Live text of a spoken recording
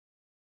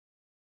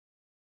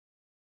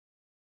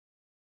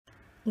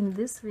In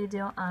this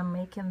video I'm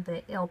making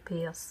the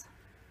LPS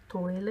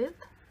toilet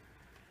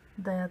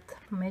that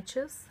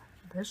matches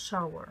the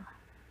shower,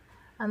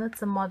 and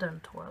it's a modern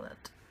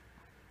toilet.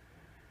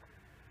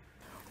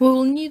 We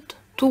will need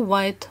 2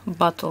 white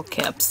bottle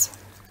caps.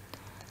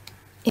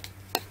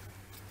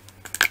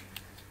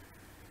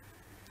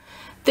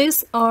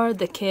 These are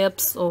the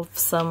caps of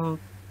some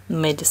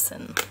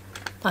medicine.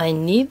 I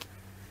need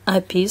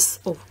a piece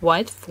of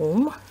white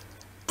foam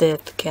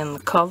that can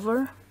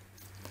cover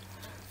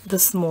the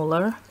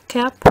smaller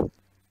cap.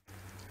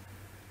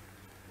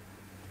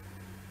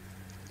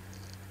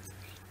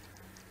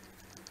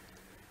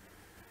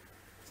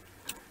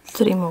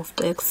 Remove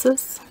the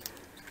excess.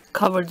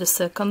 Cover the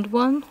second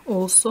one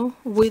also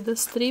with a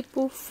strip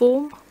of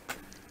foam.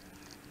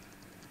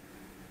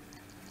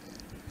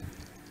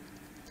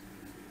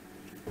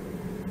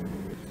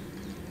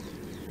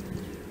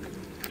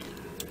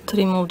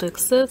 Remove the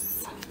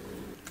excess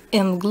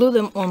and glue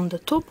them on the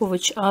top of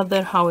each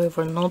other,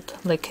 however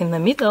not like in the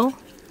middle,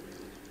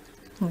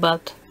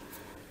 but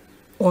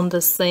on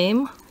the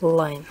same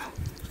line.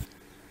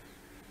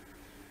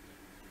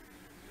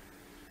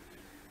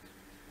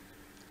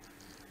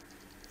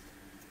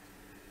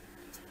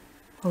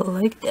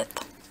 Like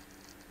that.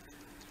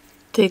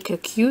 Take a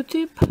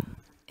Q-tip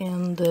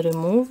and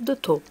remove the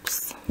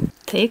tops.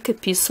 Take a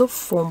piece of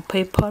foam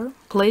paper,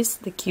 place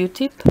the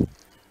Q-tip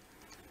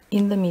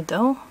in the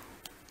middle,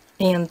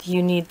 and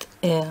you need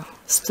a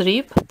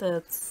strip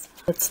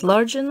that's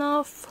large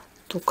enough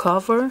to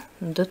cover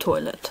the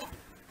toilet.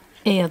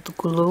 Add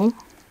glue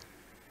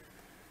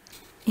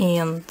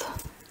and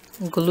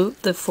glue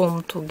the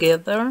foam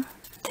together.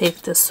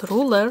 Take this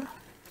ruler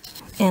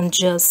and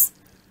just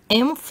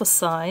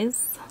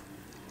emphasize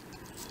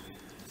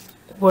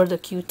where the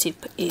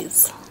Q-tip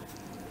is,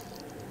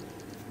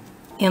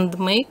 and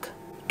make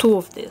 2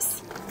 of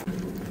these.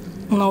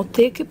 Now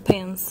take a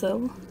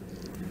pencil,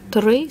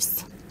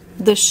 trace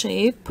the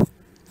shape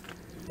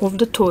of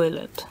the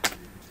toilet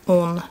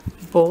on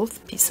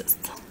both pieces.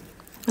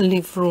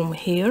 Leave room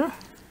here.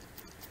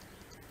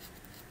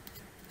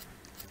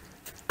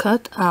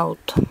 Cut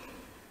out.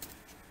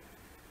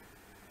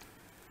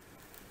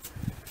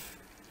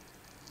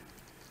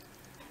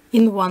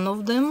 In one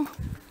of them,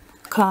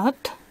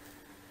 cut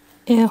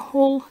a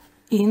hole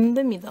in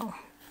the middle.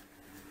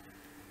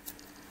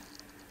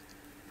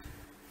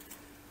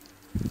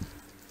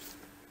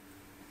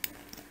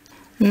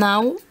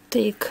 Now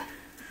take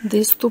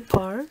these 2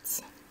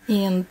 parts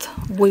and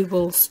we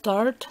will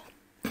start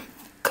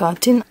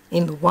cutting.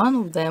 In one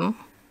of them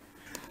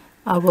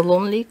I will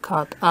only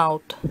cut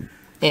out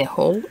a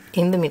hole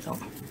in the middle.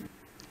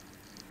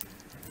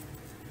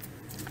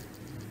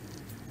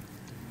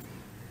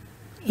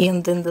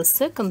 And in the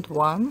second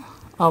one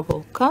I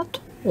will cut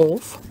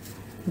off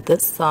the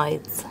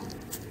sides.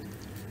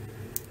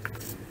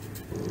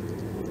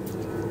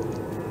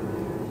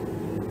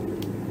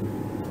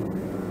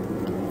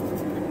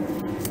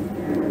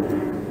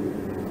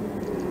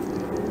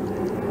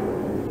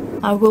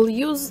 I will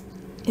use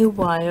a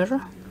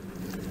wire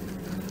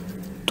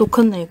to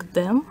connect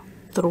them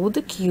through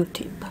the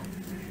Q-tip.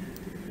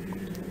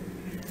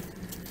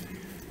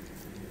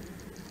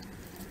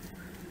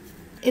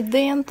 At the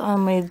end I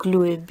may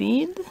glue a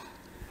bead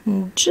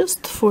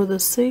just for the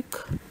sake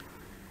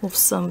of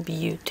some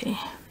beauty.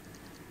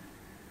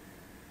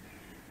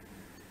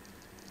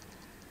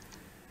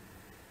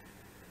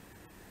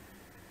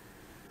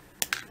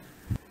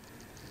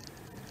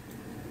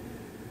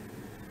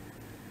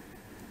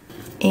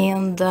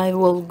 And I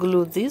will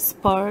glue this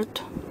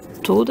part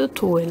to the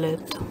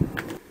toilet.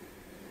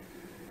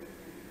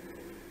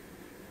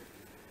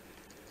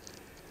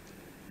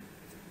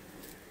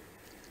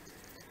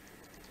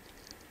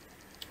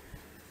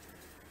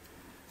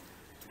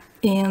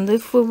 And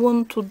if we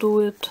want to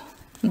do it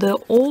the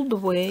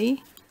old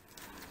way,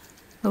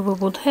 we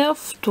would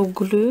have to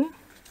glue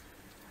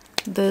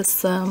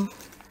this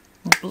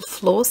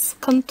floss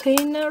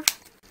container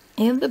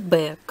in the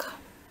back.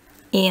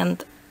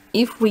 And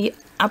if we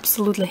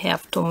absolutely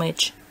have to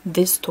match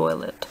this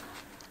toilet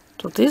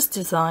to this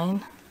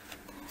design,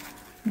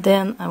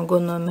 then I'm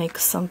gonna make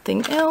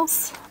something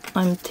else.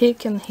 I'm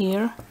taking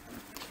here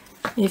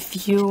a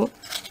few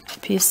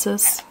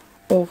pieces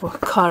of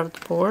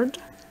cardboard,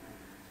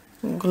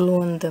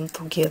 gluing them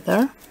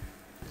together.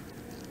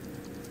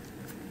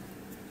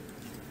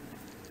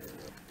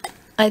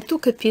 I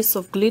took a piece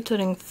of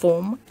glittering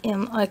foam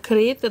and I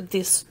created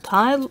this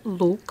tile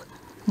look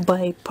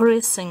by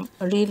pressing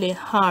really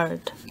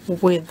hard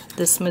with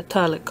this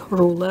metallic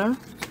ruler.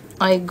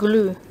 I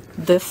glue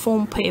the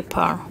foam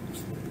paper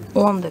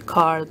on the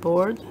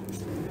cardboard.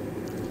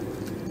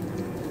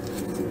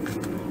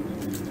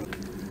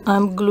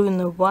 I'm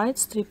gluing a white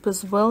strip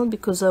as well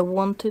because I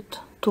want it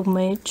to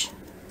match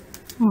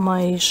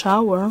my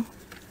shower.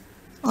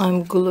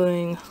 I'm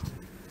gluing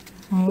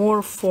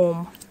more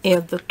foam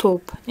at the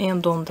top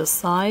and on the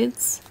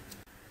sides.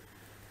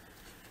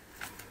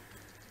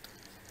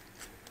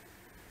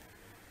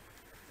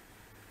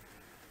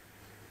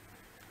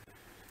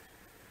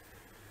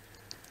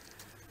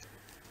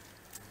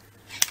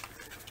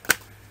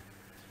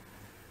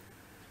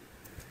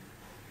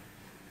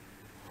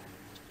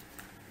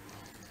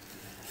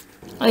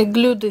 I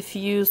glued a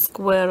few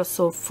squares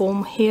of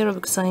foam here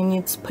because I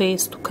need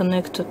space to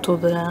connect it to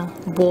the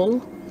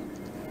bowl.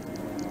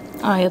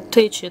 I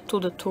attach it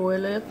to the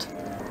toilet,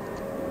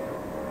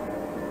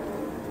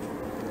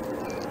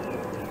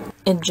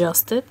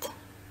 adjust it,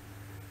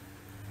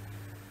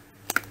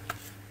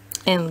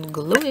 and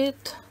glue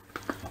it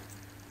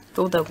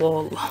to the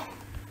wall.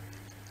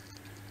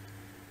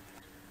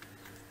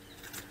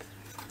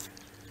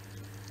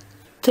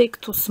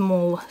 Take two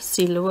small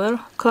silver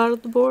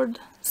cardboard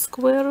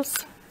squares,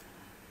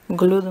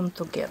 glue them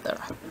together.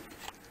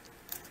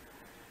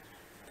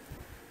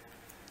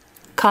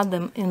 Cut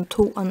them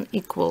into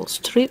unequal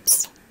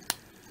strips,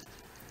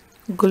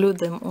 glue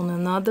them on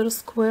another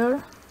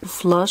square,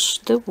 flush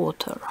the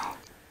water.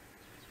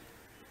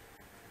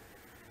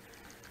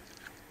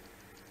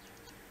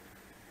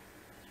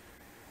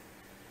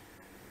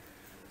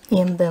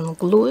 And then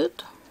glue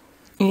it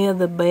at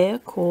the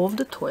back of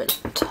the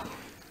toilet.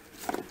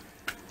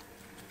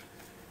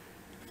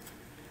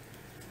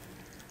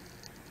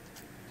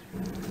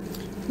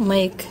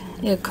 Make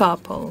a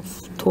couple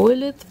of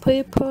toilet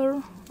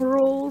paper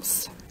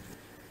rolls.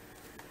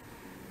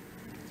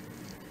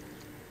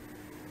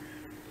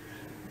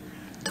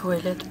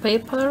 Toilet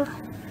paper.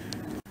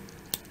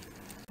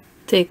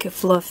 Take a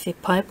fluffy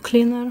pipe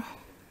cleaner.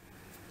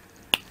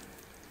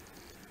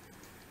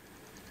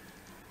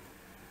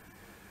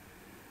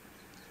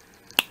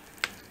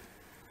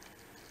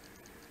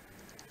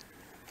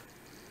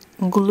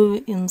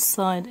 Glue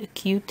inside a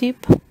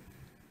Q-tip.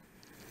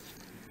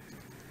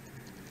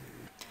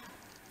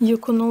 You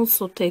can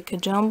also take a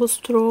jumbo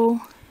straw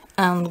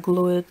and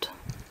glue it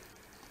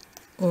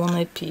on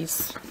a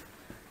piece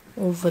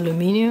of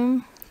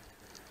aluminium.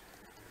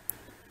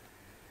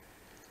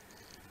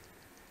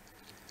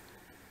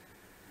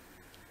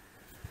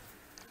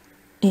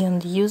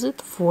 And use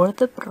it for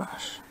the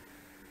brush.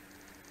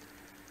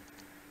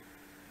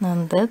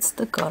 And that's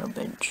the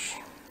garbage.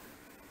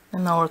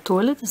 And our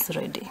toilet is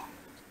ready.